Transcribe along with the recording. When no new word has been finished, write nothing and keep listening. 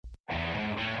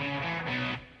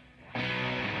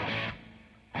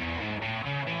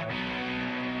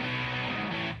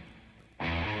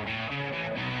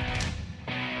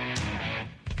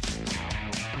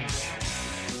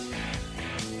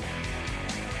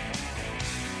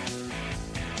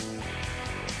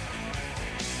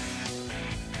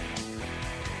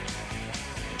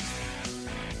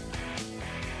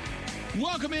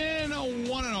Welcome in,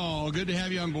 one and all. Good to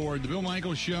have you on board. The Bill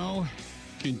Michaels Show,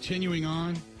 continuing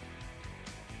on.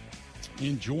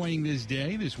 Enjoying this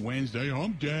day, this Wednesday,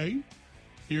 hump day,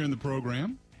 here in the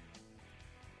program.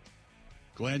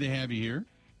 Glad to have you here.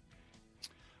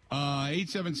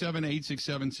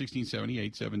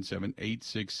 877-867-1670,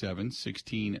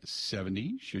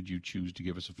 877-867-1670. Should you choose to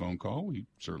give us a phone call, we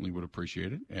certainly would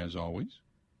appreciate it, as always.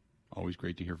 Always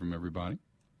great to hear from everybody.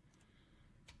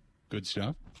 Good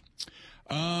stuff.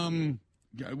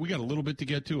 We got a little bit to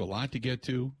get to, a lot to get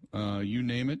to. You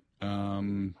name it.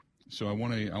 So I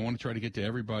want to try to get to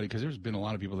everybody because there's been a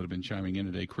lot of people that have been chiming in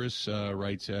today. Chris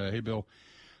writes, "Hey Bill,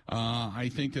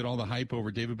 I think that all the hype over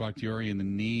David Bakhtiari and the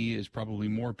knee is probably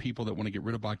more people that want to get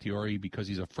rid of Bakhtiari because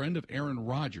he's a friend of Aaron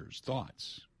Rodgers.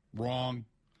 Thoughts? Wrong.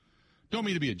 Don't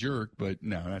mean to be a jerk, but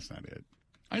no, that's not it.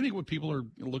 I think what people are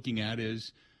looking at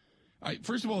is,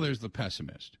 first of all, there's the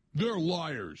pessimist. They're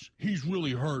liars. He's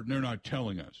really hurt, and they're not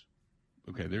telling us.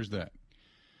 Okay, there's that.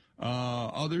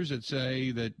 Others that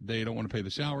say that they don't want to pay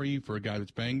the salary for a guy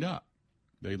that's banged up.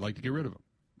 They'd like to get rid of him.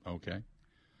 Okay.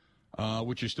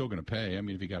 Which you're still going to pay. I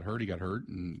mean, if he got hurt, he got hurt.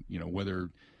 And, whether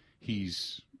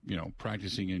he's,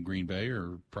 practicing in Green Bay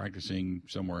or practicing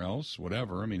somewhere else,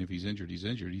 whatever. I mean, if he's injured, he's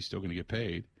injured. He's still going to get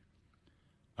paid.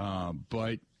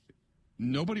 But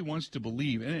nobody wants to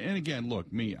believe. And again,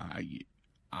 look, me,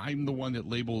 I'm the one that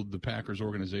labeled the Packers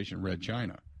organization Red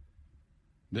China.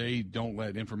 They don't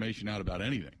let information out about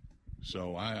anything.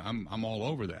 So I'm all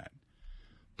over that.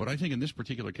 But I think in this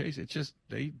particular case,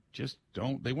 they just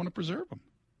don't. They want to preserve him.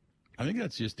 I think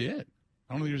that's just it.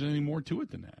 I don't think there's anything more to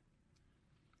it than that.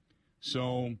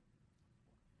 So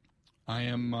I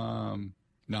am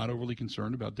not overly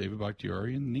concerned about David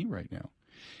Bakhtiari and the knee right now.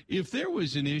 If there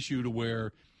was an issue to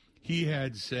where he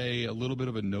had, say, a little bit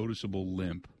of a noticeable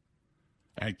limp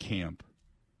at camp,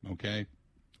 okay,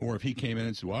 or if he came in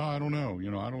and said, well, I don't know,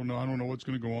 I don't know what's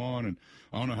going to go on, and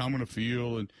I don't know how I'm going to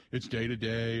feel, and it's day to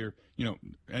day, or,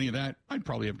 any of that, I'd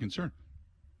probably have concern.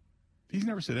 He's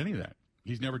never said any of that.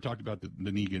 He's never talked about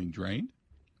the knee getting drained.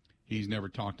 He's never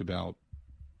talked about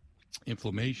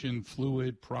inflammation,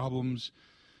 fluid, problems,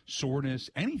 soreness,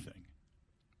 anything.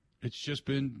 It's just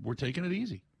been, we're taking it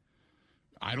easy.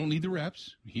 I don't need the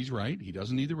reps. He's right. He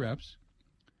doesn't need the reps.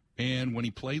 And when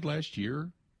he played last year,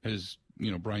 as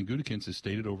Brian Gutekunst has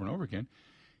stated over and over again,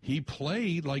 he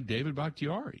played like David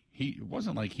Bakhtiari. It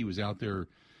wasn't like he was out there,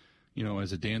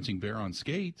 as a dancing bear on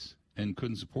skates and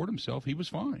couldn't support himself. He was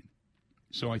fine.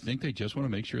 So I think they just want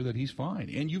to make sure that he's fine.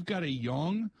 And you've got a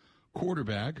young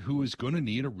quarterback who is going to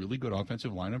need a really good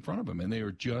offensive line in front of him. And they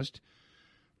are just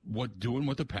doing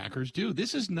what the Packers do.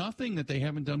 This is nothing that they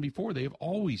haven't done before. They have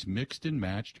always mixed and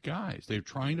matched guys. They're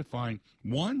trying to find,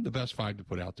 one, the best five to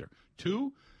put out there.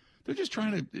 Two, they're just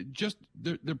trying to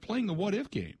they're playing the what-if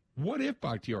game. What if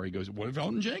Bakhtiari goes? What if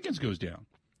Elton Jenkins goes down?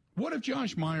 What if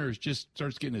Josh Myers just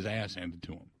starts getting his ass handed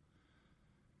to him?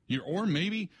 Or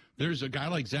maybe there's a guy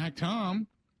like Zach Tom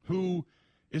who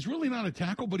is really not a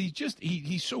tackle, but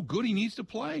he's so good he needs to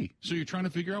play. So you're trying to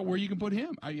figure out where you can put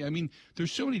him. I mean,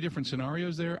 there's so many different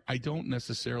scenarios there. I don't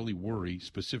necessarily worry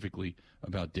specifically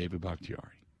about David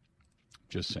Bakhtiari.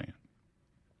 Just saying.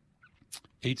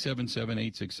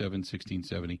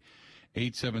 877-867-1670.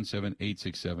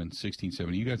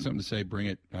 877-867-1670. You got something to say, bring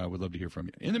it. We'd love to hear from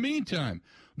you. In the meantime,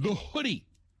 the hoodie.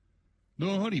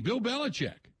 Bill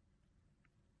Belichick.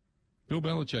 Bill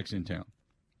Belichick's in town.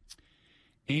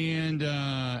 And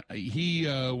he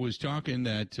was talking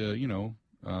that,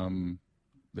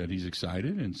 that he's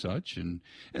excited and such. And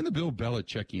the Bill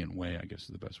Belichickian way, I guess is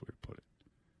the best way to put it.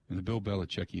 In the Bill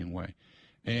Belichickian way.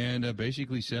 And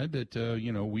basically said that,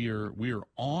 we are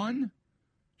on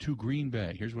to Green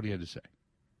Bay. Here's what he had to say.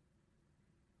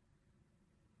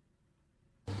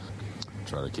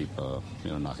 Try to keep,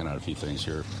 knocking out a few things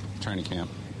here, training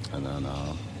camp, and then,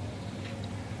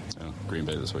 Green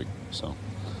Bay this week. So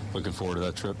looking forward to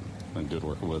that trip. Been good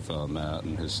working with Matt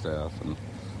and his staff, and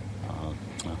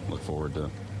look forward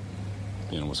to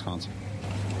being in Wisconsin.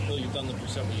 Bill, you've done them for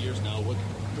several years now. What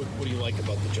do you like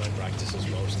about the joint practices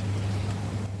most?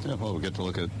 Yeah, well, we get to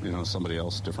look at, somebody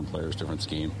else, different players, different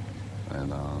scheme, and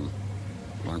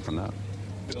learn from that.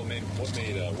 Bill, what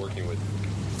made working with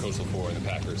Coach LaFleur and the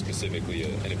Packers specifically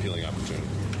an appealing opportunity?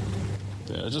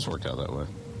 Yeah, it just worked out that way.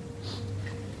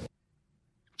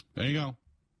 There you go.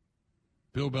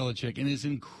 Bill Belichick in his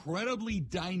incredibly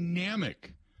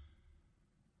dynamic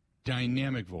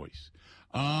voice.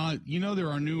 There are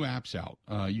new apps out.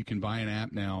 You can buy an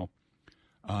app now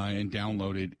and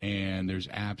download it, and there's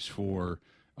apps for,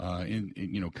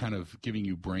 kind of giving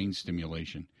you brain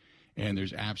stimulation. And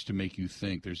there's apps to make you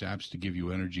think. There's apps to give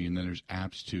you energy, and then there's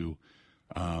apps to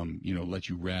let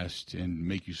you rest and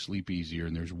make you sleep easier.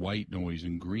 And there's white noise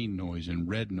and green noise and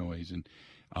red noise. And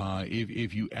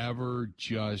if you ever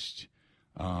just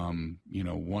want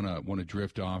to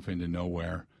drift off into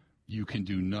nowhere, you can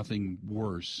do nothing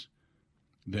worse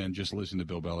than just listen to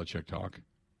Bill Belichick talk,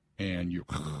 and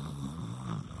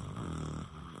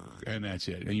and that's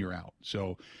it, and you're out.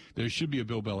 So there should be a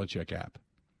Bill Belichick app,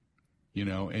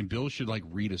 and Bill should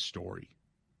read a story.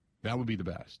 That would be the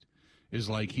best. Is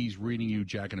like he's reading you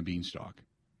Jack and a Beanstalk.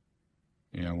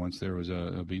 Once there was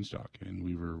a beanstalk, and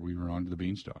we were onto the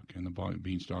beanstalk, and the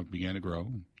beanstalk began to grow.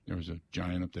 And there was a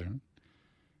giant up there.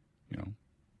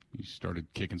 He started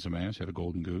kicking some ass, had a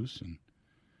golden goose, and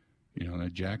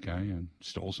that Jack guy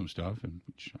stole some stuff,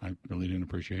 which I really didn't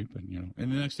appreciate. But and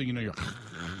the next thing you know, you're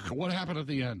what happened at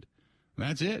the end?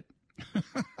 That's it.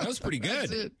 That was pretty good.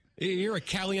 That's it. You're a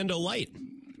Caliendo light.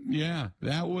 Yeah,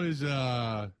 that was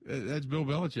that's Bill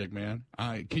Belichick, man.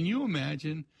 Can you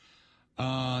imagine?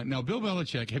 Now, Bill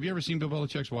Belichick. Have you ever seen Bill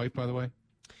Belichick's wife? By the way,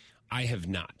 I have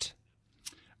not.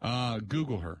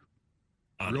 Google her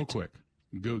real quick.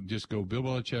 Go Bill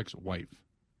Belichick's wife.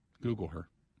 Google her,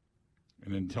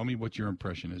 and then tell me what your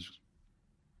impression is.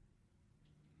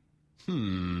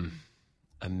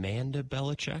 Amanda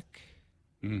Belichick.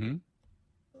 Mm-hmm.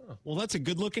 Well, that's a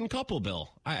good-looking couple,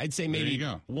 Bill. I'd say maybe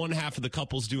one half of the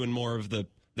couple's doing more of the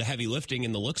heavy lifting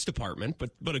in the looks department,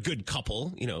 but a good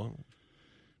couple,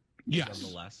 Yes.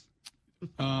 Nonetheless.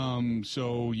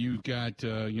 So you've got,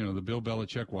 the Bill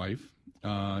Belichick wife.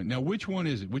 Now, which one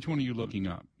is it? Which one are you looking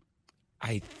up?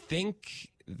 I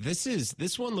think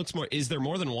this one looks more. Is there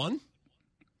more than one?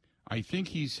 I think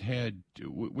he's had.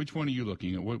 Which one are you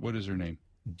looking at? What is her name?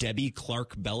 Debbie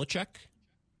Clark Belichick.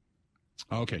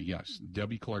 Okay, yes,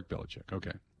 Debbie Clark Belichick.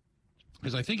 Okay,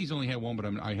 because I think he's only had one, but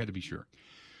I had to be sure.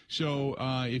 So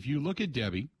if you look at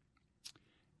Debbie,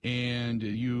 and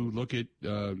you look at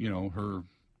her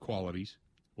qualities,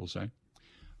 we'll say,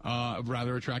 a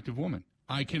rather attractive woman.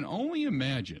 I can only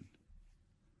imagine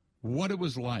what it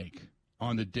was like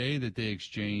on the day that they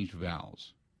exchanged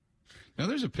vows. Now,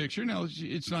 there's a picture. Now,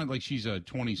 it's not like she's a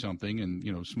 20-something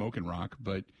and, smoking rock,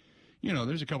 but,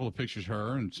 there's a couple of pictures of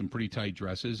her and some pretty tight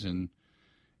dresses, and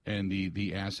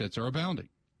the assets are abounding.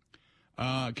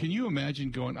 Can you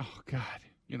imagine going, oh, God,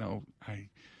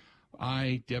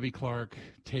 I, Debbie Clark,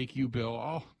 take you, Bill.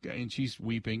 Oh, and she's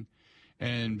weeping.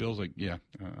 And Bill's like, yeah,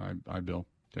 I, Bill,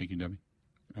 take you, Debbie.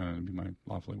 Be my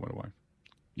lawfully wedded wife.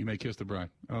 You may kiss the bride.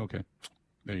 Oh, okay.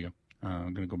 There you go.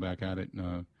 I'm going to go back at it.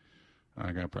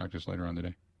 I got to practice later on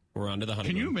today. We're on to the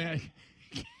honeymoon. Can you imagine?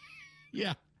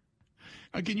 Yeah.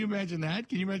 Can you imagine that?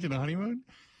 Can you imagine a honeymoon?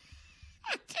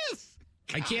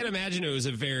 I can't imagine it was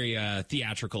a very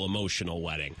theatrical, emotional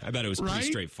wedding. I bet it was pretty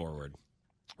straightforward.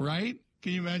 Right?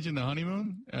 Can you imagine the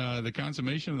honeymoon? The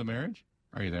consummation of the marriage?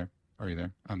 Are you there? Are you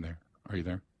there? I'm there. Are you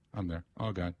there? I'm there.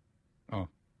 Oh, God. Oh.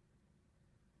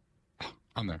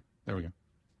 I'm there. There we go.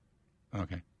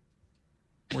 Okay.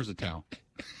 Where's the towel?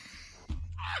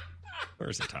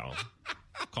 Where's the towel?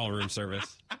 Call room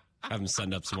service. Have them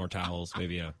send up some more towels,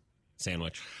 maybe a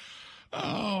sandwich.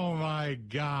 Oh, my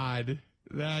God.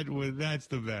 That's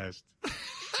the best.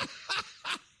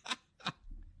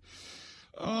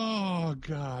 Oh,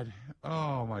 God.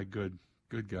 Oh, my good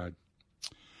God.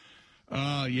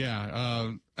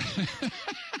 Yeah.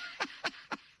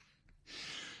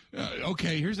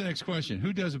 Okay, here's the next question.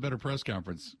 Who does a better press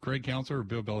conference, Craig Counsell or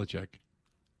Bill Belichick?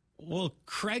 Well,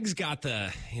 Craig's got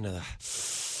the.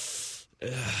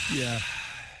 Yeah.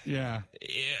 Yeah.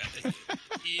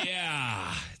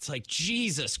 It's like,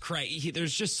 Jesus Christ.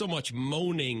 There's just so much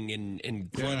moaning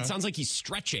and grunt. Yeah. It sounds like he's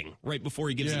stretching right before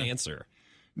he gives an answer.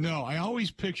 No, I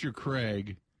always picture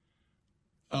Craig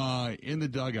in the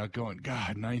dugout going,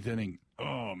 God, ninth inning.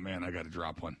 Oh, man, I got to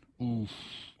drop one. Oof.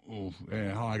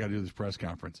 Yeah, I got to do this press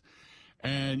conference.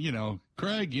 And,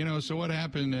 Craig, so what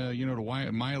happened,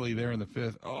 to Miley there in the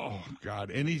fifth? Oh,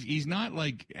 God. And he's not,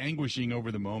 anguishing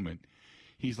over the moment.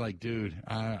 He's like, dude,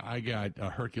 I got a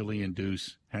Herculean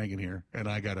deuce hanging here, and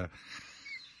I gotta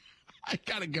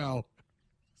go.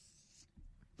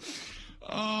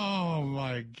 Oh,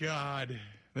 my God.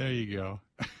 There you go.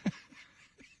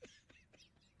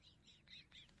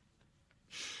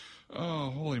 Oh,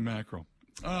 holy mackerel.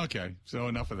 Okay, so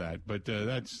enough of that. But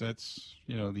that's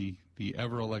the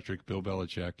ever-electric Bill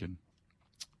Belichick and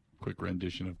quick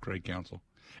rendition of Craig Counsell.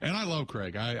 And I love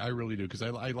Craig. I really do, because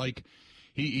I like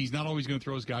he's not always going to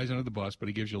throw his guys under the bus, but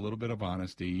he gives you a little bit of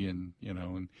honesty, and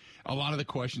and a lot of the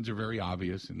questions are very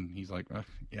obvious. And he's like,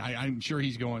 I'm sure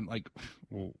he's going like,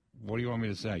 well, what do you want me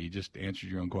to say? You just answered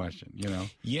your own question,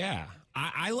 Yeah.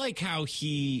 I like how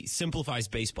he simplifies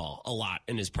baseball a lot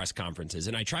in his press conferences,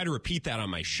 and I try to repeat that on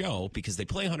my show because they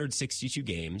play 162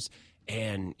 games.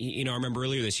 And, I remember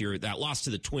earlier this year, that loss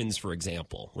to the Twins, for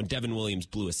example, when Devin Williams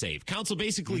blew a save. Counsell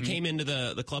basically came into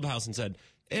the clubhouse and said,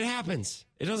 it happens.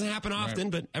 It doesn't happen often,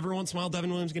 but every once in a while,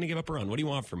 Devin Williams is going to give up a run. What do you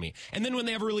want from me? And then when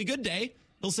they have a really good day,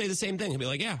 he'll say the same thing. He'll be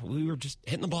like, yeah, we were just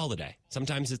hitting the ball today.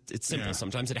 Sometimes it's simple. Yeah.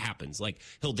 Sometimes it happens. Like,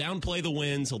 he'll downplay the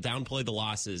wins. He'll downplay the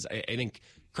losses. I think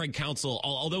Craig Counsell,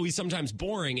 although he's sometimes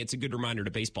boring, it's a good reminder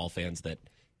to baseball fans that,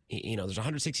 there's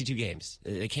 162 games.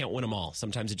 They can't win them all.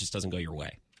 Sometimes it just doesn't go your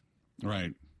way.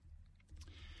 Right.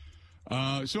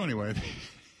 So anyway,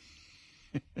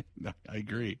 I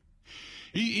agree.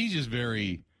 He's just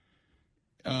very,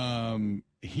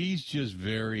 he's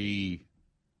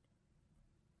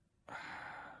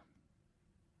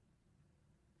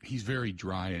very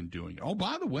dry in doing it. Oh,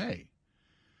 by the way,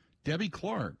 Debbie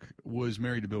Clark was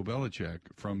married to Bill Belichick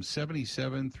from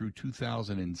 1977 through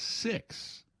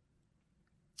 2006,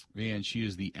 and she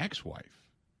is the ex-wife.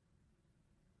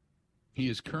 He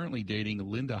is currently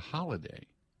dating Linda Holliday.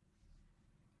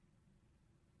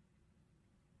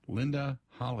 Linda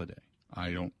Holliday.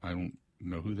 I don't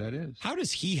know who that is. How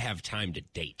does he have time to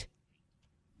date?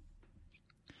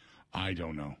 I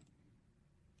don't know.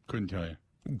 Couldn't tell you.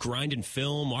 Grinding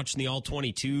film, watching the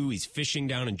All-22. He's fishing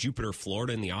down in Jupiter,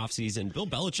 Florida in the offseason. Bill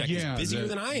Belichick is busier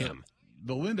than I am.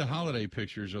 The Linda Holliday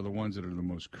pictures are the ones that are the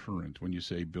most current when you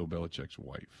say Bill Belichick's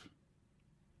wife.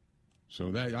 So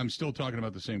that I'm still talking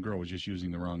about the same girl, was just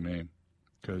using the wrong name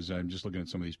because I'm just looking at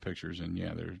some of these pictures, and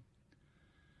they're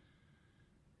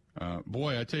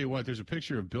boy, I tell you what, there's a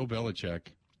picture of Bill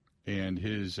Belichick and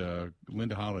his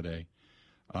Linda Holliday.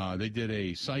 They did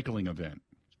a cycling event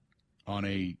on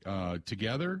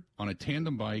together on a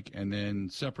tandem bike and then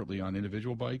separately on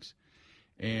individual bikes.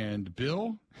 And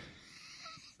Bill,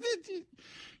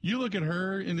 you look at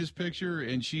her in this picture,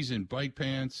 and she's in bike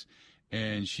pants,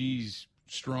 and she's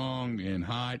strong and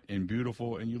hot and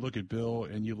beautiful, and you look at Bill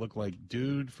and you look like,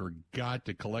 dude, forgot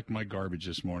to collect my garbage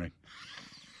this morning.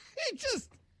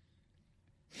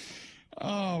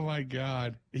 Oh my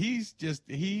God, he's just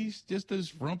this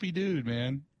frumpy dude,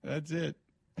 man. That's it.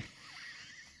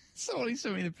 Somebody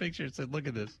sent me the picture and said, look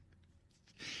at this,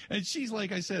 and she's,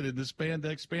 like I said, in the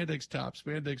spandex top,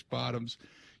 spandex bottoms,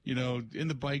 in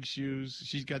the bike shoes.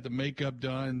 She's got the makeup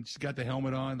done. She's got the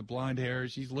helmet on, the blonde hair.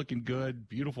 She's looking good,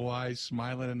 beautiful eyes,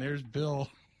 smiling. And there's Bill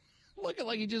looking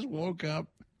like he just woke up,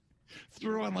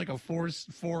 threw on like a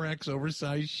 4X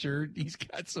oversized shirt. He's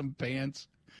got some pants.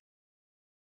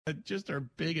 Just are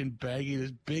big and baggy, this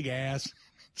big ass.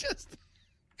 Just.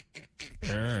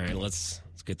 All right, let's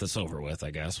get this over with,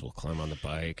 I guess. We'll climb on the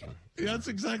bike. That's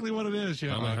exactly what it is.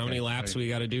 Yeah. How many laps we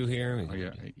got to do here? Oh, yeah.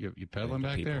 You pedaling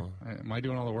back there? Am I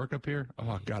doing all the work up here?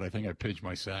 Oh, God, I think I pinched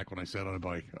my sack when I sat on a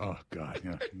bike. Oh, God,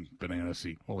 yeah. Banana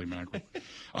seat. Holy mackerel.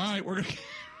 All right, we're going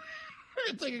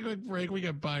to take a quick break. We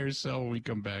got buy or sell when we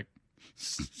come back.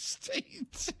 Stay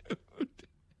tuned.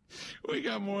 We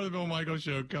got more of the Bill Michaels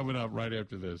Show coming up right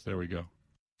after this. There we go.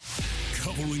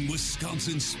 Covering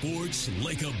Wisconsin sports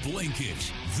like a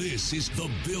blanket. This is the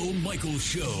Bill Michaels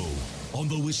Show on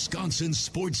the Wisconsin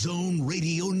Sports Zone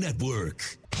Radio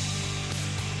Network.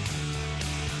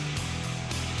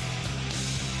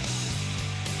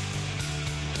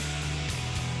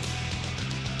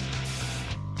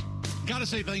 Got to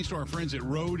say thanks to our friends at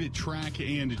Road, Track,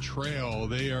 and Trail.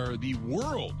 They are the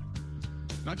world,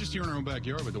 not just here in our own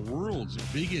backyard, but the world's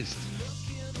biggest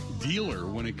dealer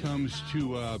when it comes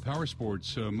to power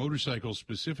sports, motorcycles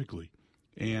specifically.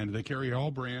 And they carry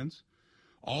all brands,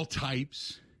 all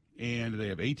types, and they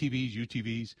have ATVs,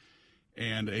 UTVs,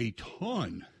 and a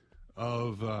ton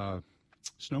of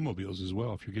snowmobiles as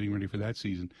well if you're getting ready for that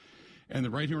season. And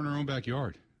they're right here in our own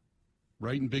backyard,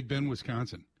 right in Big Bend,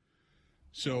 Wisconsin.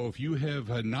 So if you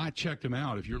have not checked them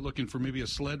out, if you're looking for maybe a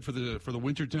sled for the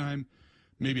wintertime,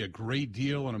 maybe a great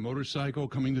deal on a motorcycle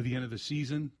coming to the end of the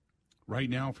season, right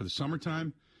now for the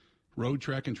summertime,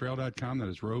 roadtrackandtrail.com. That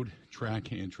is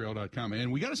roadtrackandtrail.com.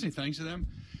 And we got to say thanks to them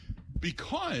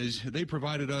because they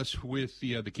provided us with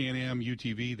the Can-Am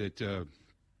UTV that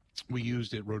we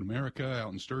used at Road America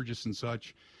out in Sturgis and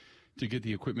such to get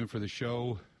the equipment for the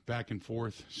show back and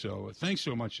forth. So thanks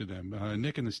so much to them.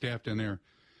 Nick and the staff down there,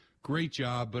 great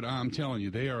job. But I'm telling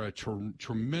you, they are a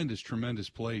tremendous, tremendous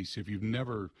place. If you've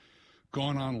never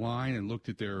gone online and looked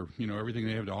at their, everything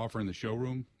they have to offer in the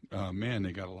showroom, man,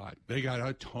 they got a lot. They got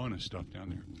a ton of stuff down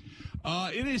there.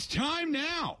 It is time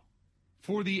now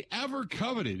for the ever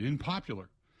coveted and popular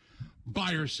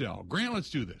buy or sell. Grant, let's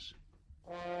do this.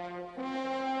 All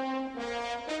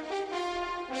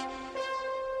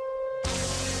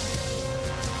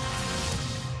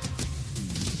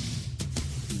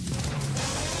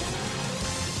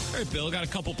right, Bill, got a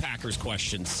couple Packers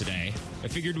questions today. I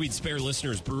figured we'd spare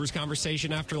listeners Brewers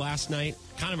conversation after last night.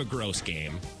 Kind of a gross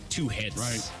game. 2 hits,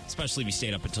 right? Especially if you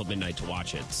stayed up until midnight to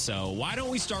watch it. So why don't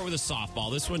we start with a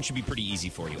softball? This one should be pretty easy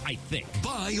for you, I think.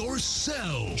 Buy or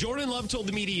sell. Jordan Love told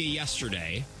the media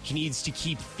yesterday he needs to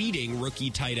keep feeding rookie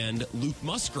tight end Luke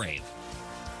Musgrave.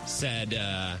 Said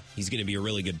he's going to be a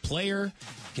really good player,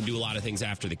 can do a lot of things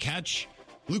after the catch.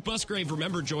 Luke Musgrave,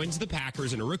 remember, joins the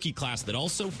Packers in a rookie class that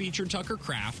also featured Tucker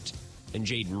Kraft and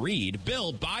Jaden Reed.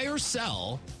 Bill, buy or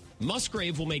sell,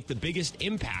 Musgrave will make the biggest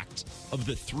impact of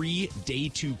the 3 day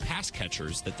 2 pass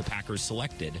catchers that the Packers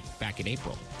selected back in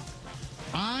April.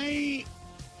 I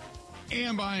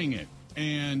am buying it.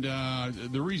 And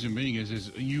the reason being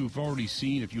is you've already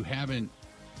seen, if you haven't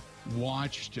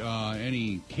watched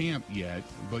any camp yet,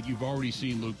 but you've already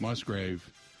seen Luke Musgrave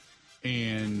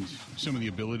and some of the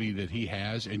ability that he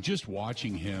has, and just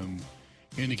watching him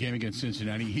in the game against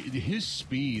Cincinnati, his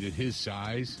speed at his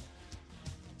size.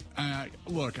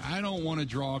 Look, I don't want to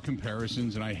draw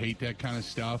comparisons, and I hate that kind of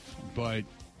stuff, but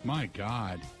my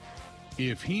God,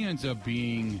 if he ends up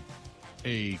being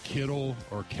a Kittle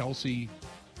or Kelsey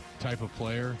type of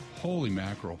player, holy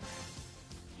mackerel.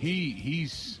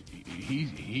 He's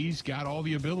got all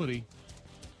the ability.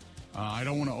 I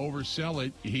don't want to oversell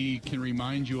it. He can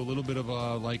remind you a little bit of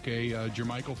like a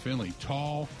Jermichael Finley.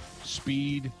 Tall,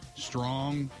 speed,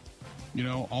 strong,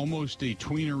 almost a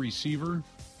tweener receiver.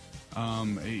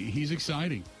 He's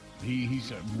exciting.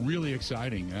 He's really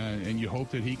exciting, and you hope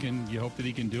that he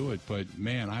can do it. But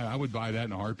man, I would buy that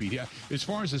in a heartbeat. Yeah, as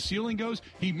far as the ceiling goes,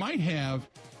 he might have.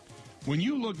 When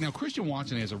you look now, Christian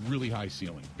Watson has a really high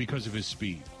ceiling because of his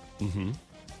speed. Mm-hmm.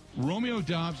 Romeo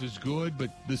Doubs is good, but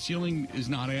the ceiling is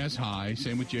not as high.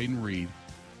 Same with Jaden Reed.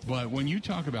 But when you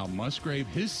talk about Musgrave,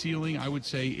 his ceiling, I would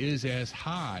say, is as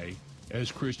high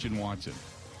as Christian Watson.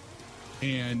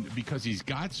 And because he's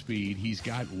got speed, he's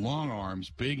got long arms,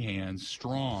 big hands,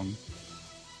 strong.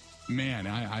 Man,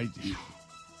 I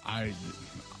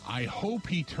hope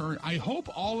I hope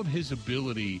all of his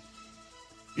ability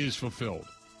is fulfilled.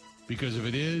 Because if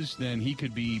it is, then he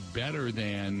could be better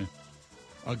than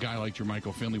a guy like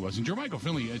Jermichael Finley was. And Jermichael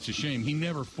Finley, it's a shame, he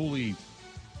never fully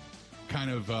kind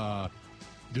of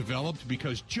developed,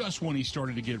 because just when he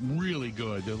started to get really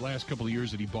good, the last couple of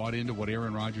years that he bought into what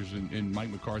Aaron Rodgers and Mike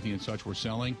McCarthy and such were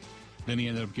selling, then he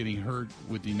ended up getting hurt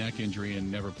with the neck injury and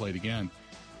never played again.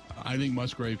 I think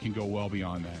Musgrave can go well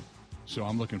beyond that. So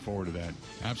I'm looking forward to that.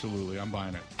 Absolutely, I'm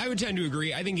buying it. I would tend to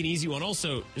agree. I think an easy one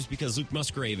also, just because Luke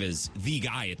Musgrave is the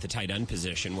guy at the tight end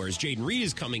position, whereas Jaden Reed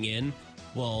is coming in.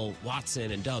 Well,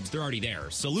 Watson and Doubs, they're already there.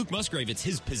 So Luke Musgrave, it's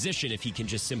his position if he can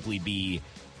just simply be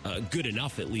good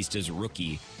enough, at least as a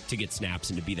rookie, to get snaps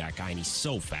and to be that guy. And he's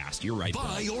so fast. You're right.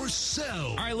 Buy or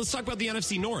sell. All right, let's talk about the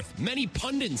NFC North. Many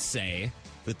pundits say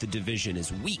that the division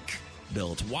is weak.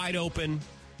 Bill, it's wide open,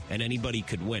 and anybody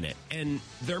could win it. And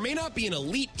there may not be an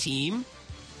elite team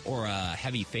or a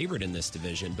heavy favorite in this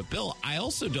division, but Bill, I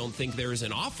also don't think there's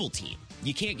an awful team.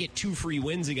 You can't get 2 free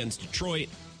wins against Detroit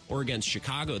or against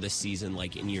Chicago this season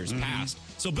like in years past.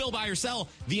 So, Bill, buy or sell,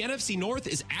 the NFC North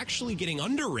is actually getting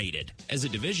underrated as a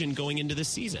division going into this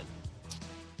season.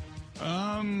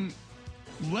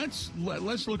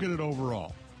 Let's look at it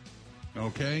overall,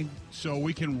 okay? So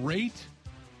we can rate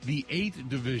the 8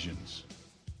 divisions.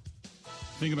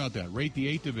 Think about that. Rate the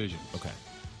 8 divisions. Okay.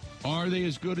 Are they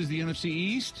as good as the NFC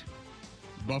East?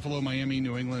 Buffalo, Miami,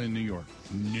 New England, and New York?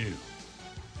 No.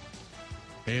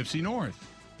 AFC North?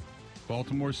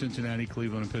 Baltimore, Cincinnati,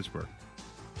 Cleveland, and Pittsburgh?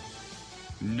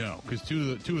 No, because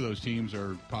two of those teams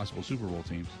are possible Super Bowl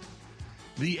teams.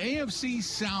 The AFC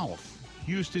South,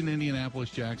 Houston, Indianapolis,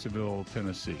 Jacksonville,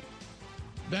 Tennessee.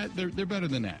 They're better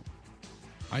than that.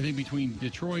 I think between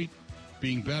Detroit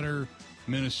being better,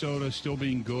 Minnesota still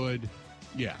being good,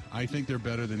 yeah, I think they're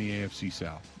better than the AFC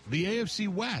South. The AFC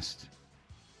West,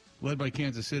 led by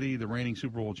Kansas City, the reigning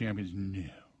Super Bowl champions, no.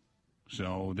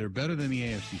 So they're better than the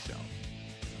AFC South.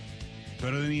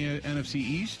 Better than the NFC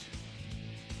East?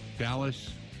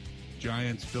 Dallas,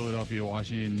 Giants, Philadelphia,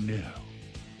 Washington, no.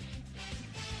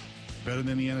 Better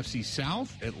than the NFC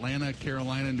South? Atlanta,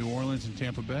 Carolina, New Orleans, and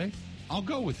Tampa Bay? I'll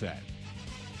go with that.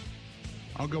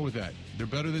 They're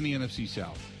better than the NFC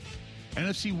South.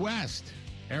 NFC West?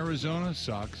 Arizona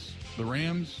sucks. The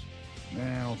Rams?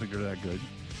 I don't think they're that good.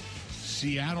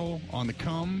 Seattle on the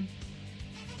come.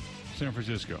 San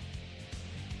Francisco.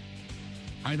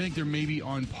 I think they're maybe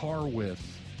on par with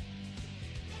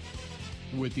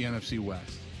with the NFC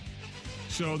West.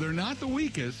 So they're not the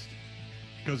weakest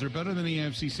because they're better than the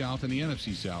AFC South and the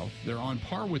NFC South. They're on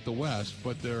par with the West,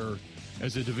 but they're,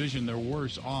 as a division, they're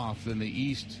worse off than the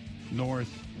East,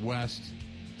 North, West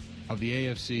of the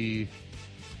AFC.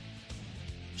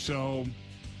 So,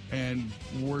 and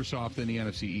worse off than the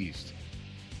NFC East.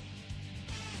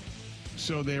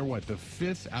 So they're what, the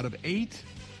 5th out of 8?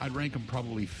 I'd rank them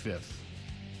probably 5th.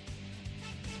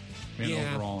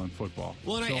 Overall in football.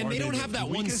 Well, and they don't have that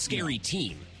one scary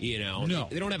team, you know? No.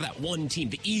 They don't have that one team,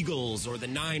 the Eagles or the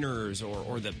Niners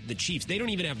or the Chiefs. They don't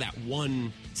even have that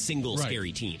one single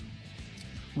scary team.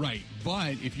 Right.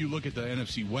 But if you look at the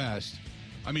NFC West,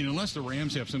 I mean, unless the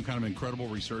Rams have some kind of incredible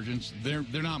resurgence, they're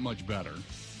not much better.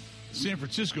 San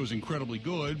Francisco's incredibly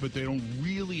good, but they don't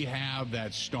really have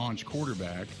that staunch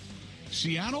quarterback.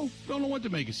 Seattle, don't know what to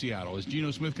make of Seattle. Is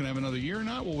Geno Smith going to have another year or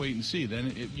not? We'll wait and see.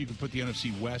 Then you can put the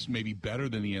NFC West maybe better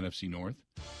than the NFC North.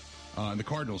 And the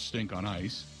Cardinals stink on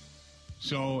ice.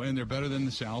 So, and they're better than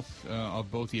the South of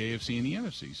both the AFC and the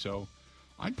NFC. So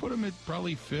I'd put them at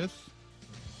probably 5th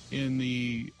in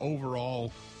the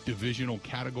overall divisional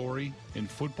category in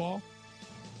football.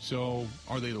 So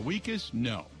are they the weakest?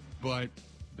 No. But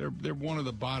they're one of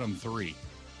the bottom 3,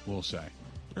 we'll say.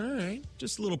 All right.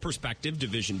 Just a little perspective,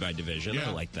 division by division. Yeah.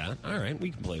 I like that. All right.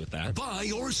 We can play with that.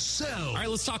 Buy or sell. All right.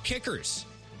 Let's talk kickers.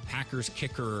 Packers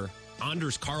kicker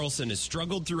Anders Carlson has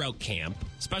struggled throughout camp,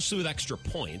 especially with extra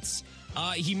points.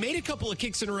 He made a couple of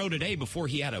kicks in a row today before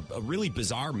he had a really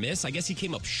bizarre miss. I guess he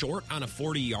came up short on a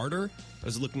 40-yarder. I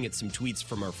was looking at some tweets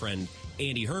from our friend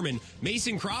Andy Herman.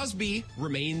 Mason Crosby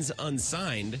remains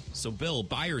unsigned. So, Bill,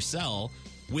 buy or sell?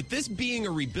 With this being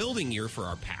a rebuilding year for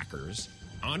our Packers,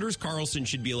 Anders Carlson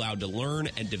should be allowed to learn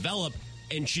and develop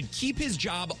and should keep his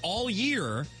job all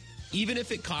year, even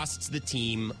if it costs the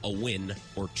team a win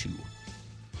or 2.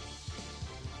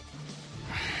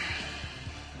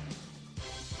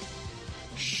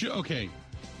 Okay,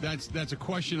 that's a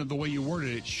question of the way you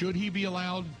worded it. Should he be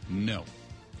allowed? No.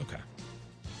 Okay.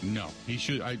 No, he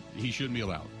shouldn't be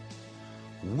allowed.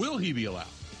 Will he be allowed?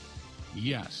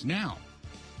 Yes. Now,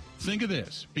 think of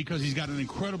this, because he's got an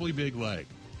incredibly big leg.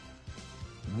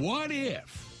 What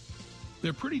if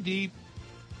they're pretty deep?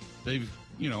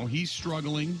 He's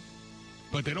struggling,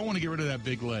 but they don't want to get rid of that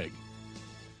big leg.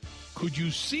 Could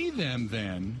you see them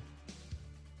then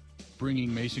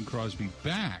bringing Mason Crosby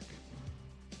back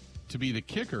to be the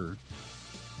kicker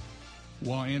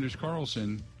while Anders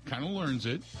Carlson kind of learns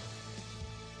it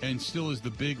and still is the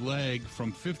big leg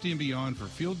from 50 and beyond for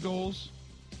field goals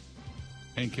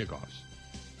and kickoffs?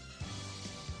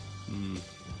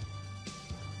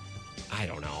 I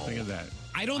don't know. Think of that.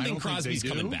 I don't think Crosby's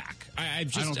coming back.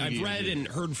 I've read and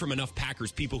heard from enough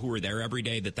Packers people who are there every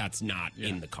day that that's not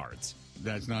in the cards.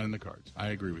 That's not in the cards. I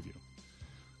agree with you.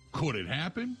 Could it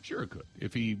happen? Sure it could,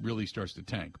 if he really starts to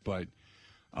tank. But,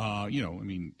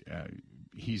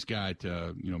 he's got,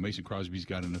 Mason Crosby's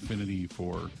got an affinity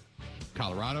for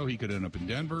Colorado. He could end up in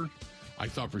Denver. I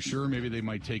thought for sure maybe they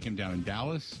might take him down in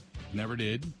Dallas. Never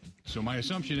did. So my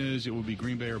assumption is it will be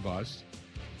Green Bay or bust.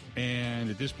 And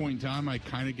at this point in time, I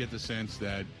kind of get the sense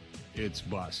that it's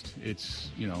bust. It's,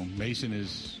 Mason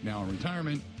is now in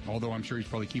retirement, although I'm sure he's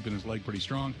probably keeping his leg pretty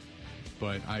strong.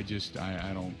 But I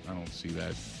don't see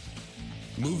that.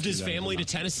 Moved his family to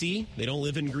Tennessee. They don't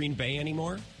live in Green Bay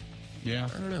anymore. Yeah.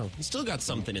 I don't know. He's still got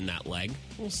something in that leg.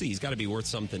 We'll see. He's got to be worth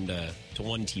something to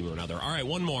one team or another. All right,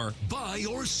 one more. Buy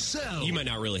or sell. You might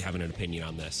not really have an opinion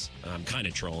on this. I'm kind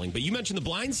of trolling, but you mentioned The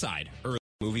Blind Side earlier.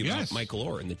 Movie about Michael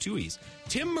Orr and the Tuohys.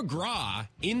 Tim McGraw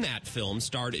in that film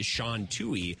starred as Sean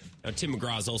Tuohy. Now, Tim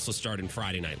McGraw has also starred in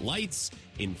Friday Night Lights,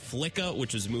 in Flicka,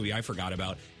 which was a movie I forgot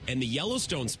about, and the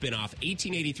Yellowstone spinoff,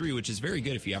 1883, which is very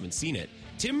good if you haven't seen it.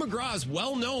 Tim McGraw is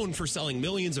well known for selling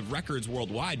millions of records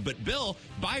worldwide, but Bill,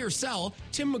 buy or sell,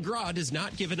 Tim McGraw does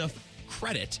not give enough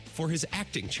credit for his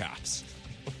acting chops.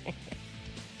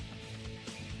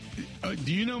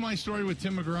 Do you know my story with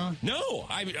Tim McGraw? No.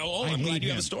 I'm glad you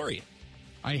have a story.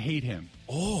 I hate him.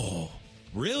 Oh,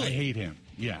 really? I hate him.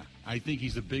 Yeah. I think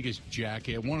he's the biggest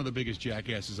jackass, one of the biggest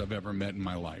jackasses I've ever met in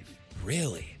my life.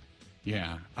 Really?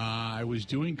 Yeah. I was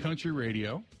doing country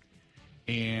radio,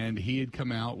 and he had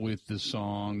come out with the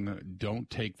song Don't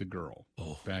Take the Girl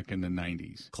back in the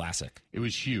 90s. Classic. It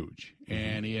was huge. Mm-hmm.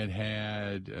 And he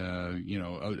had a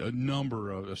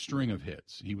string of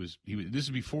hits. This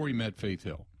is before he met Faith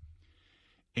Hill.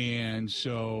 And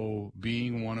so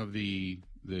being one of the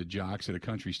jocks at a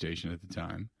country station at the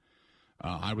time,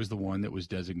 I was the one that was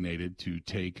designated to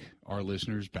take our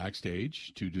listeners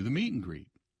backstage to do the meet and greet.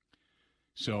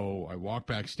 So I walked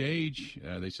backstage.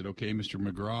 They said, okay, Mr.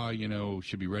 McGraw,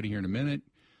 should be ready here in a minute.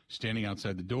 Standing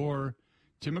outside the door,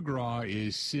 Tim McGraw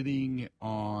is sitting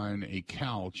on a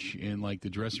couch in like the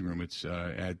dressing room. It's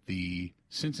at the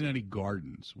Cincinnati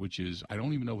Gardens, which is, I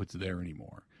don't even know if it's there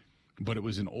anymore, but it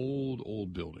was an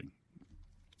old building.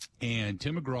 And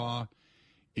Tim McGraw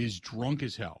is drunk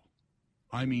as hell.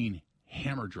 I mean,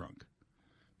 hammer drunk.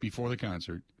 Before the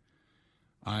concert,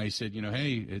 I said,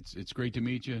 hey, it's great to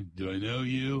meet you. Do I know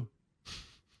you?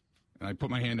 And I put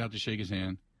my hand out to shake his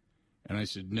hand. And I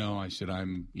said, no. I said,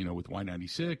 I'm, with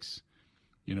Y96.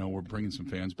 We're bringing some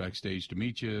fans backstage to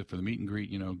meet you for the meet and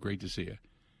greet. Great to see you.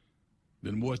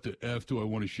 Then what the F do I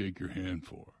want to shake your hand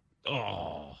for?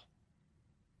 Oh.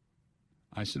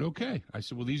 I said, okay. I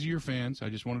said, well, these are your fans. I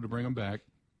just wanted to bring them back.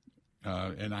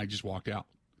 And I just walked out.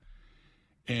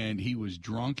 And he was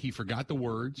drunk. He forgot the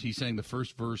words. He sang the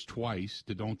first verse twice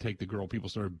to Don't Take the Girl. People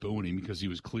started booing him because he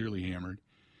was clearly hammered.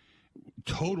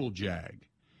 Total jag.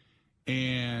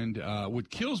 And what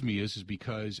kills me is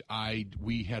because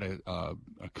we had a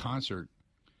concert.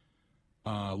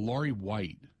 Laurie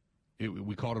White,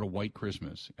 we called it a White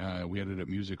Christmas. We had it at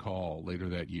Music Hall later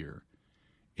that year.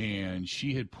 And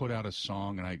she had put out a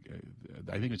song, and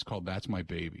I think it's called That's My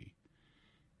Baby.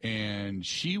 And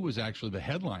she was actually the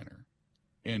headliner.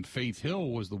 And Faith Hill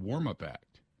was the warm-up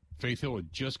act. Faith Hill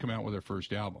had just come out with her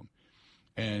first album.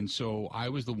 And so I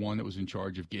was the one that was in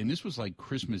charge of getting, this was like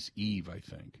Christmas Eve, I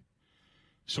think.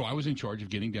 So I was in charge of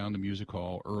getting down to Music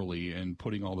Hall early and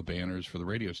putting all the banners for the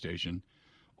radio station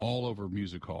all over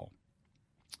Music Hall.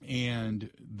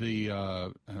 And the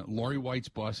Laurie White's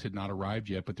bus had not arrived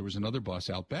yet, but there was another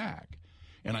bus out back.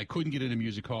 And I couldn't get into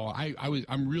Music Hall.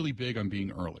 I'm really big on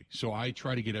being early. So I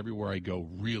try to get everywhere I go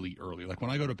really early. Like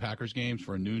when I go to Packers games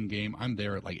for a noon game, I'm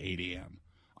there at like 8 a.m.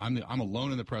 I'm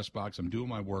alone in the press box. I'm doing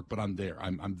my work, but I'm there.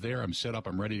 I'm there. I'm set up.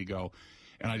 I'm ready to go.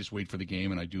 And I just wait for the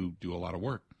game, and I do a lot of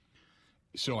work.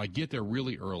 So I get there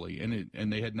really early,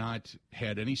 and they had not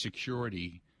had any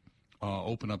security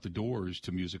open up the doors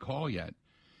to Music Hall yet.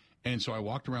 And so I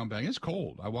walked around back. It's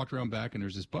cold. I walked around back, and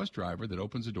there's this bus driver that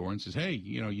opens the door and says, hey,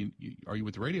 are you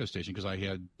with the radio station? Because I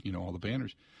had, all the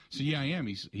banners. So, yeah, I am.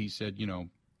 He said,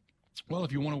 well,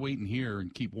 if you want to wait in here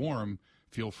and keep warm,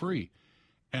 feel free.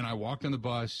 And I walked on the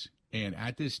bus, and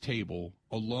at this table,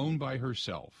 alone by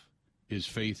herself, is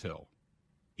Faith Hill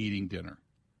eating dinner.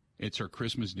 It's her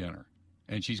Christmas dinner.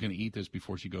 And she's going to eat this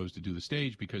before she goes to do the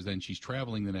stage because then she's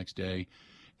traveling the next day.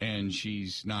 And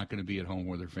she's not going to be at home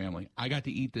with her family. I got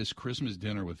to eat this Christmas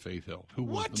dinner with Faith Hill, who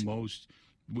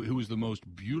was the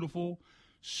most beautiful,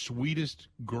 sweetest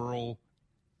girl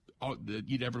that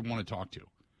you'd ever want to talk to,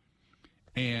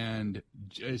 and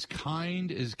as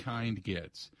kind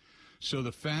gets. So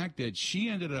the fact that she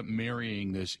ended up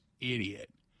marrying this idiot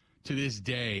to this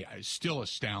day still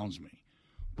astounds me.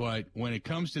 But when it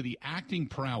comes to the acting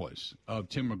prowess of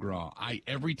Tim McGraw,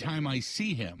 every time I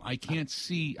see him, I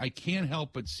can't help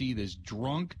but see this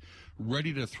drunk,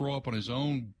 ready to throw up on his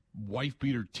own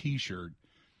wife-beater T-shirt,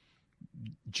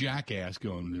 jackass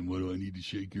going, then what do I need to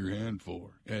shake your hand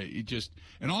for?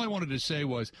 And all I wanted to say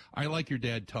was, I like your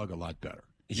dad Tug a lot better,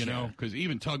 because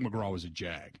even Tug McGraw was a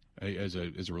jag as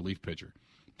a relief pitcher.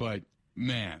 But,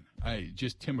 man,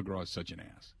 Tim McGraw is such an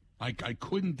ass. I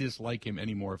couldn't dislike him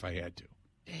anymore if I had to.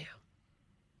 Damn.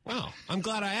 Wow. I'm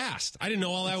glad I asked. I didn't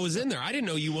know all that was in there. I didn't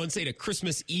know you once ate a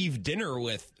Christmas Eve dinner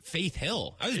with Faith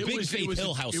Hill. I was a big Faith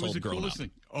Hill household growing up. Thing.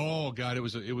 Oh, God, it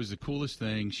was the coolest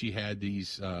thing. She had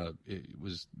these, it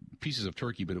was pieces of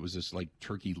turkey, but it was this, like,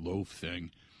 turkey loaf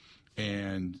thing.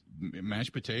 And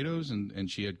mashed potatoes, and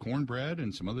she had cornbread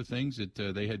and some other things that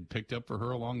they had picked up for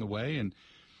her along the way. And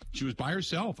she was by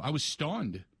herself. I was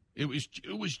stunned. It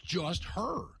was just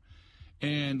her.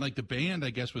 And, like, the band, I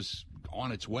guess, was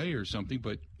on its way or something,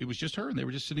 but it was just her, and they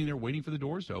were just sitting there waiting for the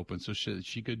doors to open so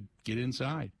she could get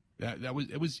inside. It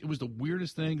was the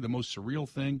weirdest thing, the most surreal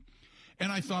thing.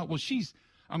 And I thought, well,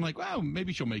 I'm like, well,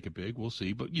 maybe she'll make it big. We'll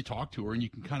see. But you talk to her, and you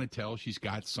can kind of tell she's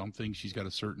got something. She's got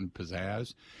a certain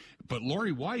pizzazz. But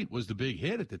Laurie White was the big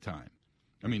hit at the time.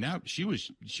 I mean, now she was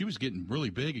getting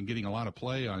really big and getting a lot of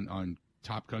play on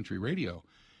top country radio.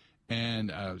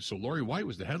 And so Laurie White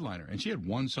was the headliner, and she had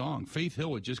one song. Faith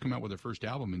Hill had just come out with her first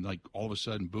album, and like all of a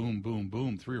sudden, boom, boom,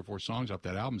 boom, 3 or 4 songs off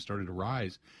that album started to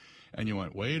rise. And you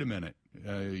went, wait a minute,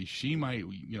 she might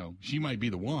be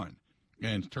the one.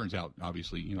 And it turns out,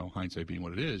 obviously, hindsight being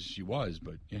what it is, she was.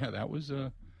 But yeah, that was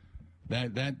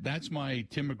that's my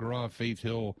Tim McGraw, Faith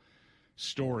Hill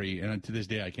story. And to this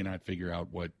day, I cannot figure out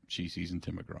what she sees in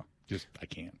Tim McGraw. I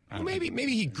can't. Well,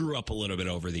 maybe he grew up a little bit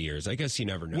over the years. I guess you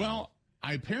never know. Well.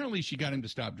 Apparently, she got him to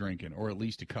stop drinking, or at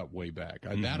least to cut way back.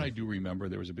 That I do remember.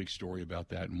 There was a big story about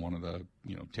that in one of the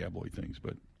tabloid things.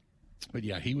 But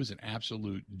yeah, he was an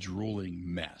absolute drooling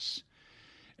mess.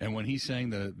 And when he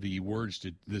sang the words,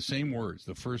 the same words,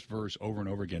 the first verse over and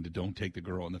over again to Don't Take the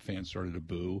Girl, and the fans started to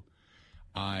boo,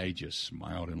 I just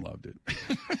smiled and loved it.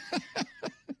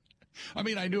 I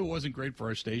mean, I knew it wasn't great for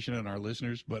our station and our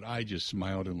listeners, but I just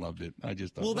smiled and loved it. I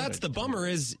just thought, well, that's the bummer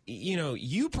is,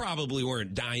 you probably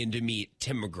weren't dying to meet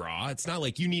Tim McGraw. It's not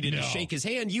like you needed to shake his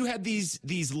hand. You had these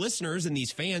listeners and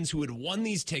these fans who had won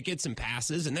these tickets and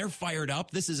passes, and they're fired up.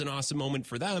 This is an awesome moment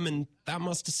for them, and that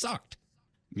must have sucked.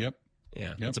 Yep.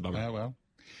 Yeah, that's a bummer. Well,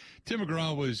 Tim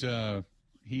McGraw was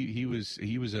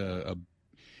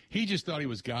he just thought he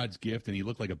was God's gift, and he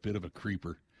looked like a bit of a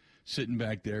creeper, sitting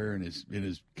back there in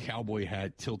his cowboy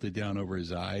hat tilted down over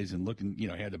his eyes and looking,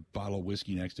 had a bottle of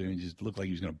whiskey next to him and just looked like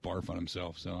he was going to barf on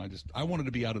himself. So I wanted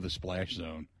to be out of the splash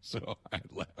zone, so I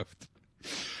left.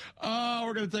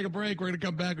 We're going to take a break. We're going to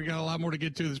come back. We got a lot more to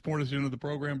get to this portion of the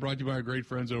program, brought to you by our great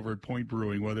friends over at Point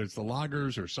Brewing. Whether it's the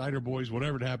Loggers or Cider Boys,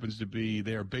 whatever it happens to be,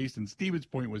 they are based in Stevens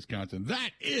Point, Wisconsin. That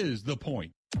is the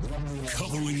Point.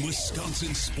 Covering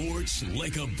Wisconsin sports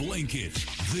like a blanket.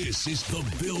 This is the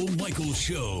Bill Michaels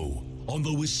Show on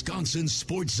the Wisconsin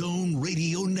Sports Zone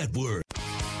Radio Network.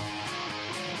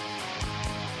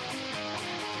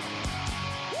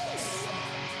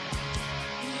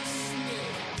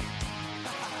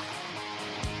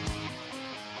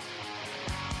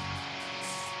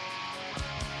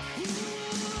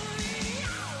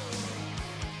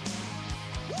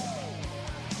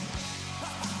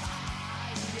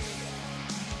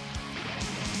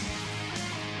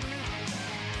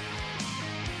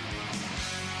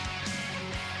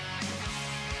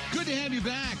 Good to have you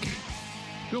back.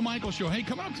 Bill Michaels Show. Hey,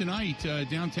 coming up tonight,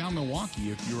 downtown Milwaukee,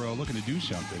 if you're looking to do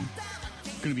something,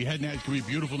 it's going to be it's going to be a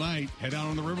beautiful night. Head out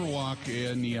on the Riverwalk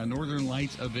in the Northern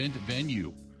Lights event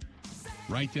venue.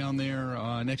 Right down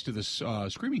there next to the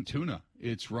Screaming Tuna.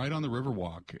 It's right on the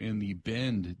Riverwalk in the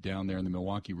bend down there in the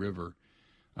Milwaukee River.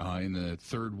 In the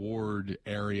 3rd Ward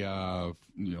area,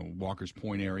 Walker's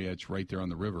Point area. It's right there on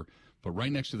the river. But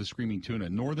right next to the Screaming Tuna,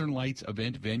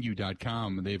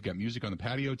 northernlightseventvenue.com. They've got music on the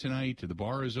patio tonight. The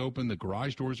bar is open. The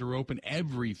garage doors are open.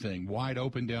 Everything wide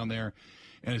open down there.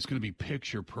 And it's going to be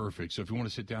picture perfect. So if you want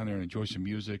to sit down there and enjoy some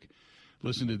music,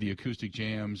 listen to the acoustic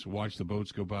jams, watch the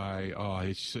boats go by,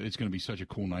 it's going to be such a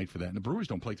cool night for that. And the Brewers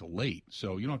don't play till late,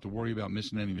 so you don't have to worry about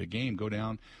missing any of the game. Go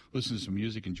down, listen to some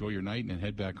music, enjoy your night, and then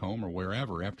head back home or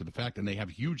wherever after the fact. And they have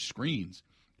huge screens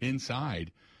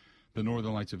inside the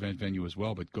Northern Lights event venue as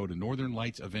well, but go to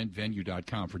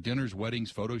northernlightseventvenue.com for dinners,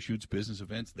 weddings, photo shoots, business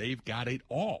events. They've got it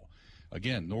all.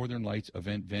 Again,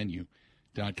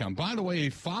 northernlightseventvenue.com. By the way, a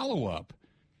follow-up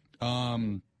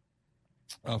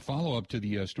to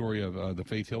the story of the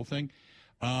Faith Hill thing.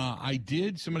 I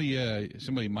did.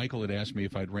 Somebody, Michael had asked me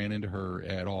if I'd ran into her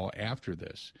at all after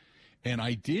this, and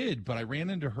I did. But I ran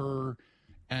into her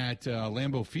at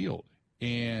Lambeau Field,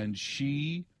 and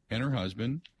she and her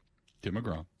husband, Tim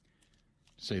McGraw,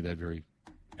 say that very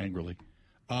angrily,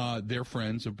 they're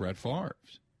friends of Brett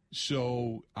Favre's.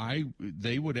 So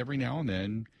they would every now and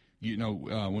then,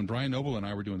 when Brian Noble and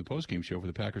I were doing the postgame show for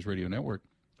the Packers Radio Network,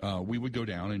 we would go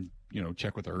down and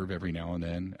check with Irv every now and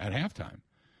then at halftime,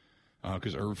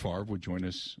 because Irv Favre would join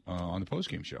us on the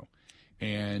postgame show.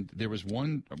 And there was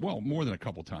more than a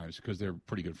couple times because they're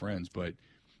pretty good friends, but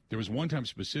there was one time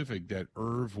specific that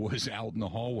Irv was out in the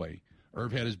hallway.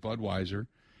 Irv had his Budweiser,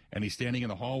 and he's standing in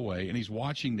the hallway, and he's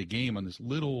watching the game on this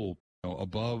little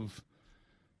above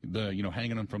the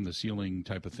hanging on from the ceiling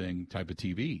type of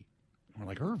TV. We're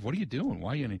like, Irv, what are you doing?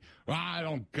 Why are you? I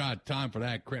don't got time for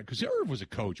that crap. Because Irv was a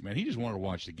coach, man. He just wanted to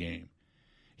watch the game.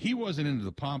 He wasn't into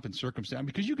the pomp and circumstance,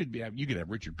 because you could have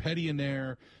Richard Petty in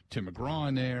there, Tim McGraw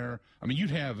in there. I mean,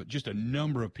 you'd have just a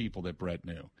number of people that Brett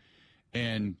knew,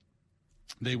 and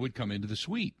they would come into the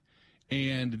suite,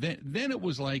 and then it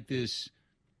was like this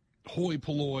hoi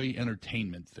polloi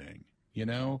entertainment thing,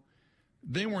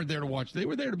 They weren't there to watch. They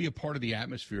were there to be a part of the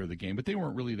atmosphere of the game, but they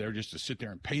weren't really there just to sit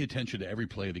there and pay attention to every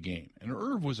play of the game. And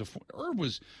Irv was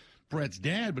Brett's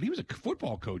dad, but he was a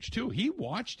football coach too. He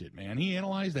watched it, man. He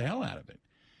analyzed the hell out of it.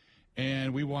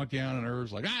 And we walked down, and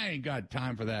Irv's like, I ain't got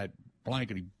time for that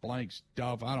blankety blank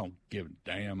stuff. I don't give a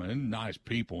damn. And nice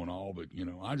people and all, but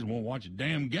I just want to watch a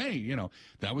damn game.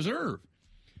 That was Irv.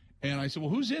 And I said,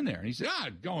 well, who's in there? And he said,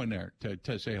 go in there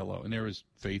to say hello. And there was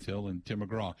Faith Hill and Tim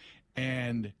McGraw.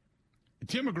 And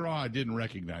Tim McGraw didn't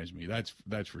recognize me. That's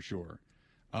for sure.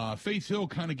 Faith Hill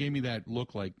kind of gave me that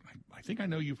look like, I think I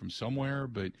know you from somewhere,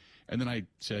 and then I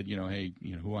said, hey,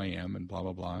 who I am and blah,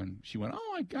 blah, blah. And she went,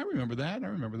 I remember that. I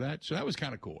remember that. So that was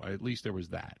kind of cool. At least there was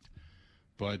that.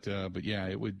 But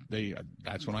yeah,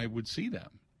 that's when I would see them,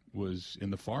 was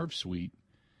in the Favre suite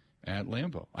at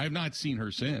Lambeau. I have not seen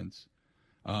her since.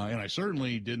 And I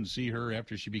certainly didn't see her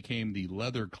after she became the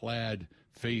leather-clad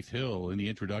Faith Hill in the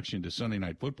introduction to Sunday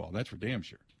Night Football. That's for damn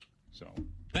sure. So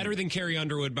better than Carrie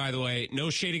Underwood, by the way. No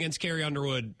shade against Carrie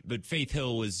Underwood, but Faith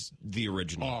Hill was the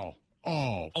original.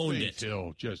 Owned Faith it.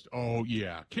 Hill,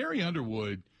 yeah. Carrie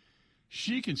Underwood,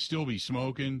 she can still be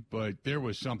smoking, but there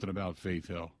was something about Faith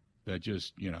Hill that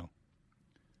just,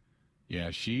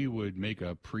 yeah, she would make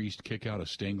a priest kick out a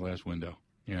stained glass window.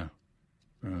 Yeah,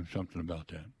 something about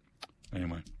that.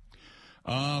 Anyway,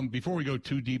 before we go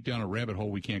too deep down a rabbit hole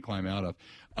we can't climb out of,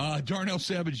 Darnell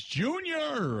Savage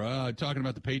Jr. Talking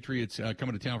about the Patriots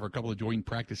coming to town for a couple of joint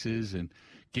practices and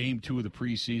game 2 of the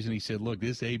preseason. He said, look,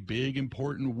 this is a big,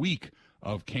 important week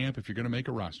of camp if you're going to make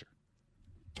a roster.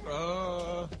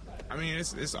 I mean,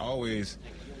 it's always,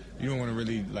 you don't want to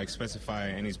really, specify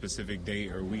any specific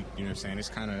date or week, you know what I'm saying? It's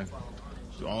kind of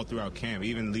all throughout camp,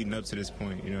 even leading up to this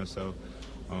point, so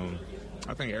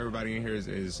I think everybody in here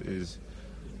is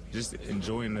just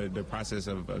enjoying the process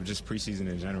of just preseason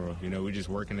in general. We're just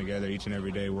working together each and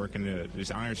every day, working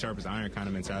just iron sharp as iron kind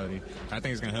of mentality. I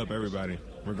think it's going to help everybody,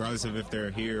 regardless of if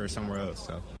they're here or somewhere else.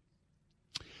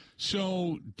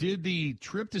 So did the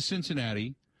trip to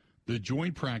Cincinnati, the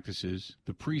joint practices,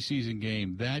 the preseason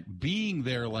game, that being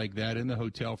there like that in the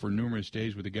hotel for numerous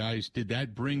days with the guys, did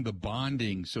that bring the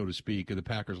bonding, so to speak, of the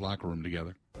Packers locker room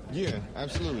together? Yeah,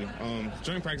 absolutely.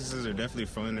 Joint practices are definitely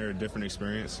fun. They're a different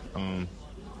experience.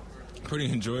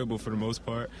 Pretty enjoyable for the most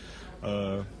part.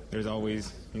 There's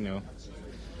always, a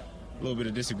little bit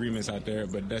of disagreements out there,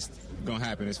 but that's going to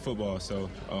happen. It's football. So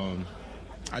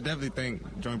I definitely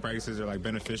think joint practices are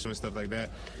beneficial and stuff like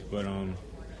that. But,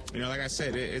 like I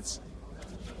said, it's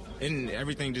in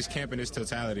everything, just camp in its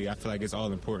totality. I feel like it's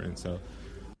all important.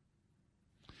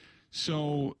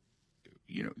 So,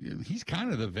 he's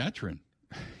kind of the veteran,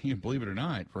 believe it or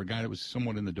not, for a guy that was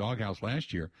somewhat in the doghouse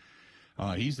last year.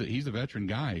 He's the veteran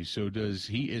guy. So is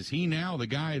he now the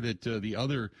guy that the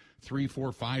other 3,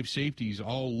 4, 5 safeties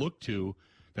all look to,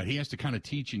 that he has to kind of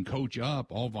teach and coach up,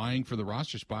 all vying for the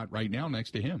roster spot right now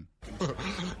next to him?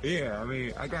 Yeah, I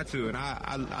mean, I got to, and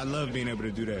I love being able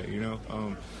to do that.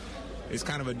 It's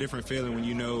kind of a different feeling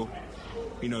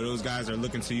when those guys are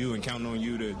looking to you and counting on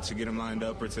you to get them lined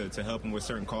up or to help them with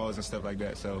certain calls and stuff like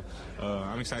that. So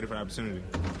I'm excited for the opportunity.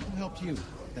 Who helped you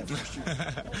that first year?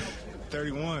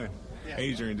 31. Yeah.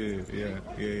 Adrian did.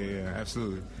 Yeah,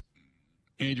 absolutely.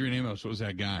 Adrian Amos was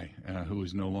that guy who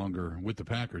is no longer with the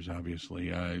Packers,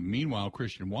 obviously. Meanwhile,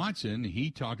 Christian Watson, he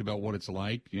talked about what it's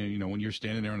like, when you're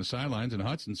standing there on the sidelines in the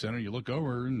Hudson Center, you look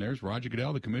over and there's Roger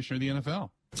Goodell, the commissioner of the NFL.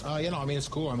 It's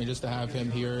cool. Just to have him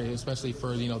here, especially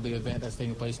for, the event that's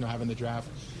taking place, having the draft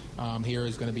here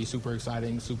is going to be super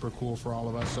exciting, super cool for all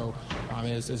of us. So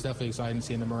it's definitely exciting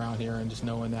seeing him around here and just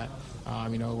knowing that,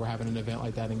 we're having an event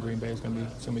like that in Green Bay is going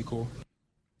to be cool.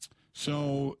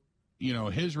 So,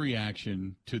 his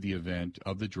reaction to the event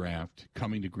of the draft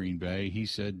coming to Green Bay, he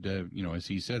said, as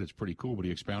he said, it's pretty cool, but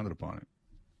he expounded upon it.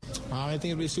 I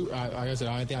think it'll be super. Like I said,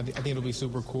 I think it'll be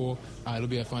super cool. It'll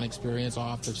be a fun experience.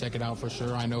 I'll have to check it out for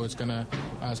sure. I know it's gonna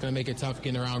make it tough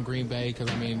getting around Green Bay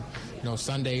because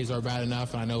Sundays are bad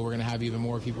enough, and I know we're gonna have even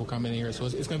more people coming in here. So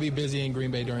it's gonna be busy in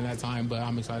Green Bay during that time, but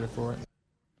I'm excited for it.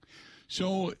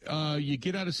 So you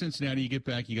get out of Cincinnati, you get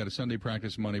back, you got a Sunday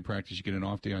practice, Monday practice, you get an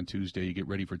off day on Tuesday, you get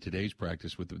ready for today's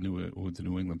practice with the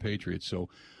New England Patriots. So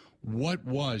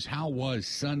how was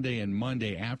Sunday and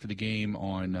Monday after the game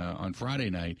on Friday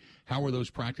night? How were those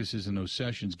practices and those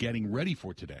sessions getting ready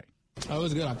for today? It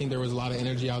was good. I think there was a lot of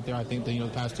energy out there. I think that, the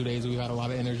past 2 days we've had a lot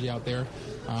of energy out there.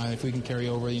 If we can carry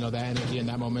over, that energy and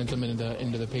that momentum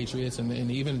into the Patriots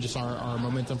and even just our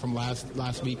momentum from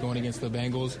last week going against the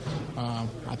Bengals,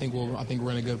 I think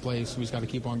we're in a good place. We just got to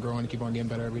keep on growing and keep on getting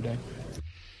better every day.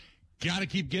 Got to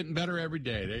keep getting better every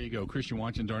day. There you go. Christian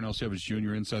Watson, Darnell Savage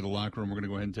Jr. inside the locker room. We're going to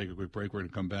go ahead and take a quick break. We're going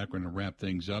to come back. We're going to wrap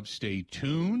things up. Stay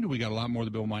tuned. We got a lot more of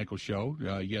the Bill Michaels Show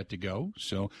yet to go.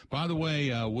 So, by the way,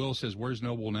 Will says, where's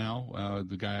Noble now?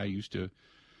 The guy I used to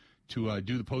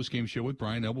do the post-game show with,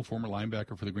 Brian Noble, former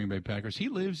linebacker for the Green Bay Packers. He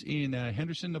lives in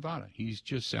Henderson, Nevada. He's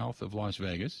just south of Las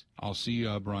Vegas. I'll see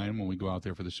Brian when we go out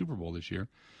there for the Super Bowl this year.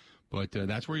 But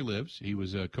that's where he lives. He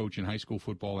was coaching high school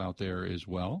football out there as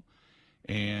well.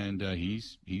 And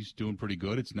he's doing pretty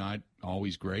good. It's not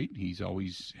always great. He's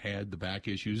always had the back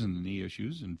issues and the knee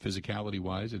issues, and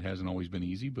physicality-wise, it hasn't always been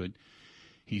easy. But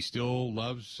he still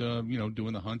loves,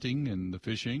 doing the hunting and the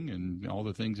fishing and all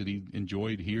the things that he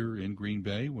enjoyed here in Green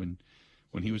Bay when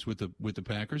he was with the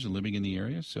Packers and living in the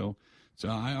area. So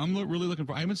I'm really looking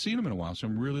for. I haven't seen him in a while, so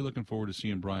I'm really looking forward to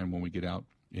seeing Brian when we get out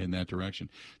in that direction.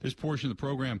 This portion of the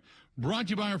program brought to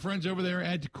you by our friends over there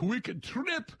at Quick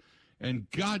Trip. And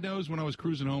God knows when I was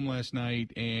cruising home last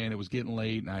night and it was getting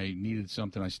late and I needed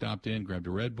something, I stopped in, grabbed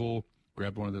a Red Bull,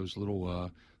 grabbed one of those little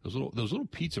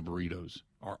pizza burritos.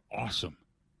 Are awesome.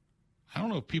 I don't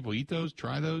know if people eat those,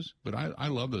 try those, but I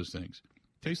love those things.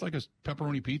 Tastes like a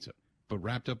pepperoni pizza, but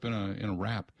wrapped up in a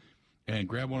wrap. And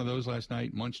grabbed one of those last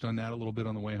night, munched on that a little bit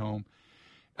on the way home.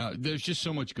 There's just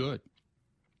so much good.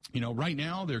 You know, right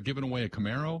now they're giving away a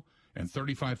Camaro and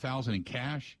 $35,000 in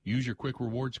cash. Use your Quick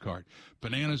Rewards card.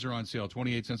 Bananas are on sale,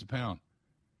 28 cents a pound.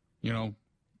 You know,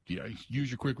 use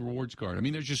your Quick Rewards card. I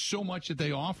mean, there's just so much that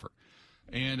they offer.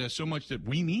 And so much that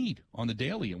we need on the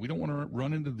daily, and we don't want to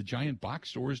run into the giant box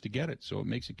stores to get it, so it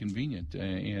makes it convenient.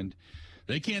 And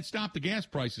they can't stop the gas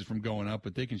prices from going up,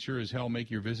 but they can sure as hell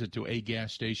make your visit to a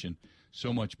gas station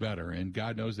so much better. And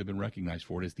God knows they've been recognized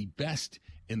for it as the best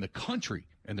in the country,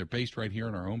 and they're based right here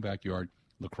in our own backyard,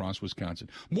 La Crosse, Wisconsin.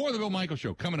 More of the Bill Michaels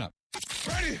Show coming up.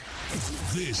 Ready?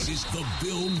 This is the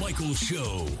Bill Michaels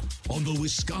Show on the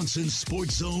Wisconsin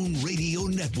Sports Zone Radio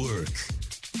Network.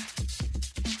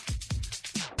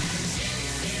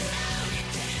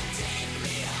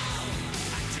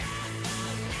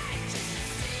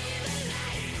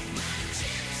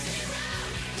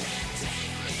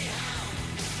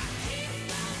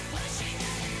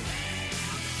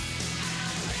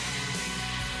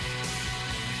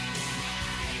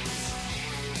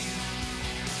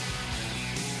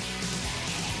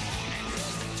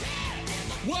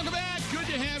 Welcome back. Good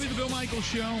to have you, the Bill Michaels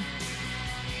Show.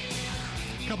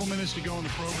 A couple minutes to go in the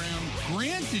program.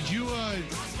 Grant, did you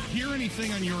hear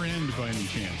anything on your end by any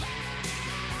chance?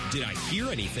 Did I hear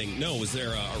anything? No. Was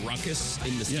there a ruckus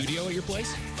in the studio at your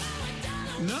place?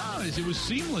 No, it was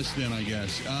seamless then, I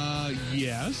guess.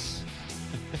 Yes.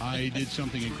 I did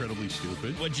something incredibly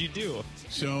stupid. What'd you do?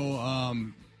 So,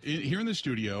 here in the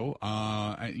studio,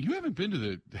 you haven't been to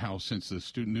the house since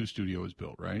the new studio was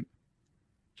built, right?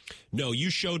 No, you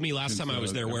showed me last time I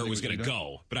was there where it was going to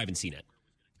go, but I haven't seen it.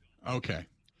 Okay.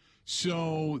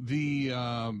 So the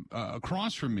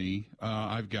across from me,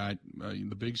 I've got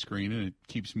the big screen, and it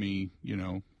keeps me,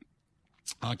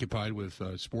 occupied with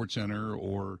SportsCenter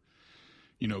or,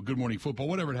 Good Morning Football,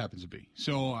 whatever it happens to be.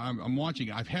 So I'm watching.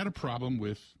 I've had a problem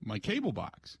with my cable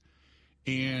box,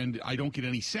 and I don't get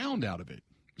any sound out of it.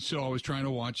 So I was trying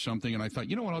to watch something, and I thought,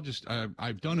 you know what,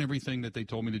 I've done everything that they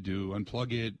told me to do,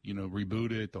 unplug it,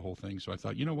 reboot it, the whole thing. So I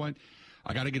thought, you know what,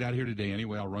 I got to get out of here today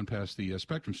anyway. I'll run past the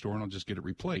Spectrum store, and I'll just get it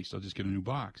replaced. I'll just get a new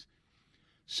box.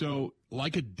 So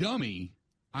like a dummy,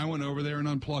 I went over there and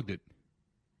unplugged it,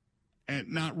 and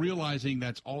not realizing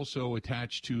that's also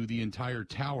attached to the entire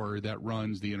tower that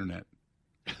runs the internet,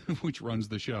 which runs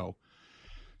the show.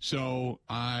 So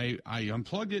I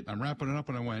unplugged it, I'm wrapping it up,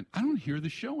 and I went, I don't hear the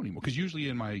show anymore. Because usually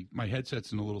in my headsets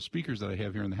and the little speakers that I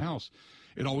have here in the house,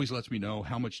 it always lets me know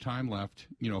how much time left,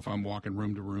 if I'm walking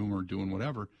room to room or doing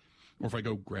whatever, or if I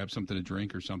go grab something to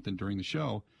drink or something during the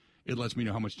show, it lets me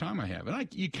know how much time I have. And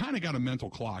you kind of got a mental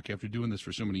clock. After doing this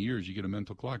for so many years, you get a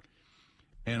mental clock.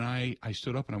 And I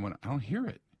stood up and I went, I don't hear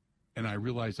it. And I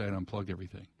realized I had unplugged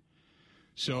everything.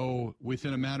 So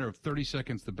within a matter of 30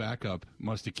 seconds, the backup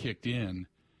must have kicked in.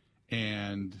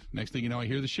 And next thing you know, I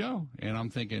hear the show, and I'm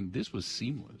thinking, this was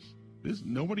seamless.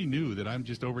 Nobody knew that I'm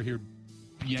just over here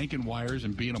yanking wires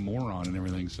and being a moron and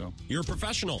everything. So you're a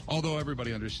professional. Although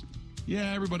everybody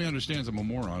understands I'm a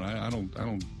moron. I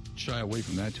don't shy away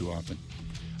from that too often.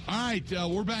 All right,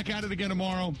 we're back at it again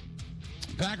tomorrow.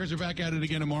 Packers are back at it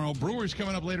again tomorrow. Brewers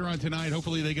coming up later on tonight.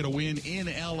 Hopefully they get a win in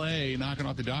L.A., knocking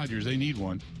off the Dodgers. They need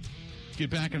one. Get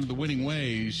back into the winning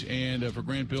ways. And for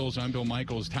Grant Bills, I'm Bill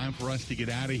Michaels. Time for us to get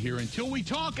out of here until we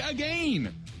talk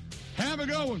again. Have a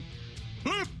good one.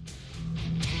 Boop.